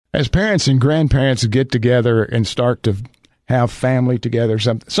As parents and grandparents get together and start to have family together,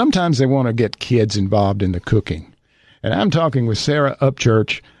 sometimes they want to get kids involved in the cooking. And I'm talking with Sara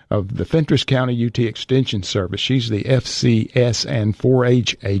Upchurch of the Fentress County UT Extension Service. She's the FCS and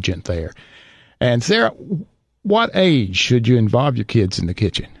 4-H agent there. And Sara, what age should you involve your kids in the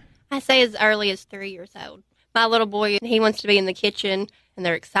kitchen? I say as early as 3 years old. My little boy, he wants to be in the kitchen, and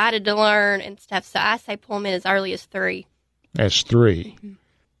they're excited to learn and stuff. So I say pull them in as early as 3. As 3. Mm-hmm.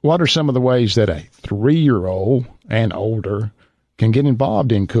 What are some of the ways that a 3-year-old and older can get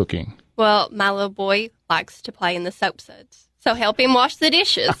involved in cooking? Well, my little boy likes to play in the soap suds. So help him wash the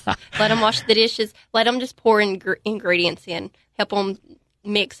dishes. Let him wash the dishes. Let him just pour ingredients in. Help them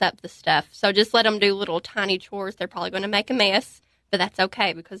mix up the stuff. So just let them do little tiny chores. They're probably going to make a mess, but that's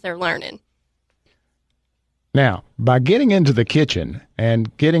okay because they're learning. Now, by getting into the kitchen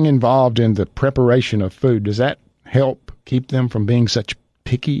and getting involved in the preparation of food, does that help keep them from being such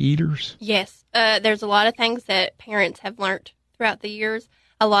picky eaters? Yes. There's a lot of things that parents have learned throughout the years.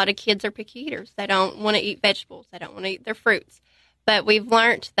 A lot of kids are picky eaters. They don't want to eat vegetables. They don't want to eat their fruits. But we've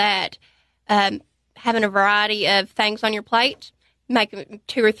learned that having a variety of things on your plate, make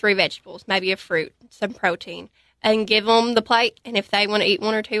 2 or 3 vegetables, maybe a fruit, some protein, and give them the plate. And if they want to eat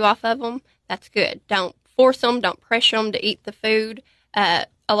 1 or 2 off of them, that's good. Don't force them. Don't pressure them to eat the food. A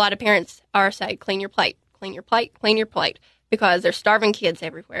lot of parents are say, clean your plate, clean your plate, clean your plate, because there's starving kids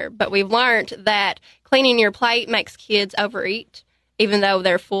everywhere. But we've learned that cleaning your plate makes kids overeat. Even though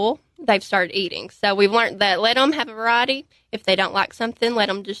they're full, they've started eating. So we've learned that let them have a variety. If they don't like something, let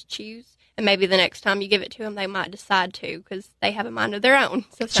them just choose. And maybe the next time you give it to them, they might decide to because they have a mind of their own.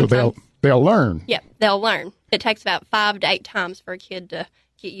 So they'll learn. Yeah, they'll learn. It takes about 5 to 8 times for a kid to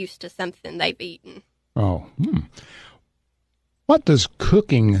get used to something they've eaten. Oh. What does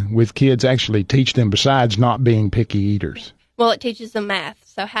cooking with kids actually teach them besides not being picky eaters? Well, it teaches them math.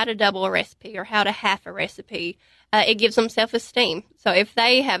 So how to double a recipe or how to half a recipe. It gives them self-esteem. So if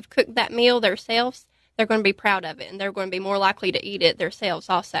they have cooked that meal themselves, they're going to be proud of it, and they're going to be more likely to eat it themselves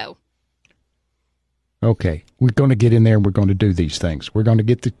also. Okay, we're going to get in there and we're going to do these things. We're going to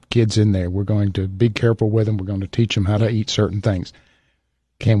get the kids in there. We're going to be careful with them. We're going to teach them how to eat certain things.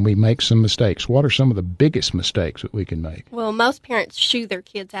 Can we make some mistakes? What are some of the biggest mistakes that we can make? Well, most parents shoo their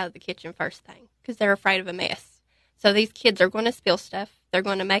kids out of the kitchen first thing because they're afraid of a mess. So these kids are going to spill stuff. They're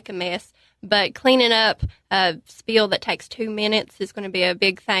going to make a mess. But cleaning up a spill that takes 2 minutes is going to be a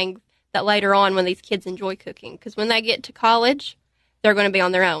big thing that later on when these kids enjoy cooking. Because when they get to college, they're going to be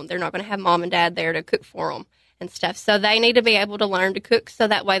on their own. They're not going to have mom and dad there to cook for them and stuff. So they need to be able to learn to cook so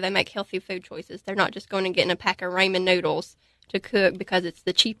that way they make healthy food choices. They're not just going to get in a pack of ramen noodles to cook because it's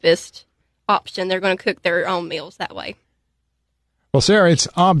the cheapest option. They're going to cook their own meals that way. Well, Sara, it's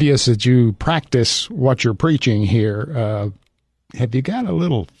obvious that you practice what you're preaching here. Have you got a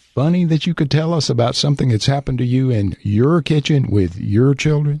little funny that you could tell us about something that's happened to you in your kitchen with your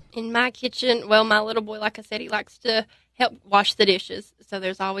children? In my kitchen, well, my little boy, like I said, he likes to help wash the dishes. So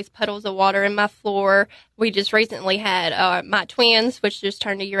there's always puddles of water in my floor. We just recently had my twins, which just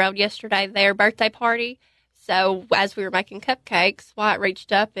turned a year old yesterday, their birthday party. So as we were making cupcakes, Wyatt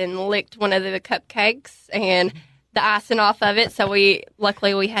reached up and licked one of the cupcakes and the icing off of it. So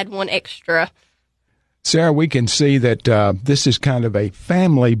luckily we had one extra. Sara, we can see that this is kind of a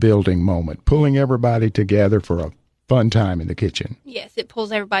family building moment, pulling everybody together for a fun time in the kitchen. Yes, it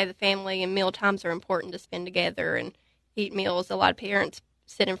pulls everybody in the family, and meal times are important to spend together and eat meals. A lot of parents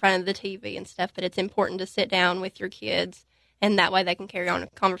sit in front of the TV and stuff, but it's important to sit down with your kids, and that way they can carry on a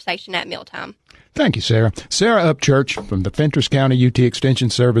conversation at mealtime. Thank you, Sara. Sara Upchurch from the Fentress County UT Extension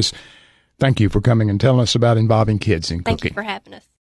Service. Thank you for coming and telling us about involving kids in cooking. Thank you for having us.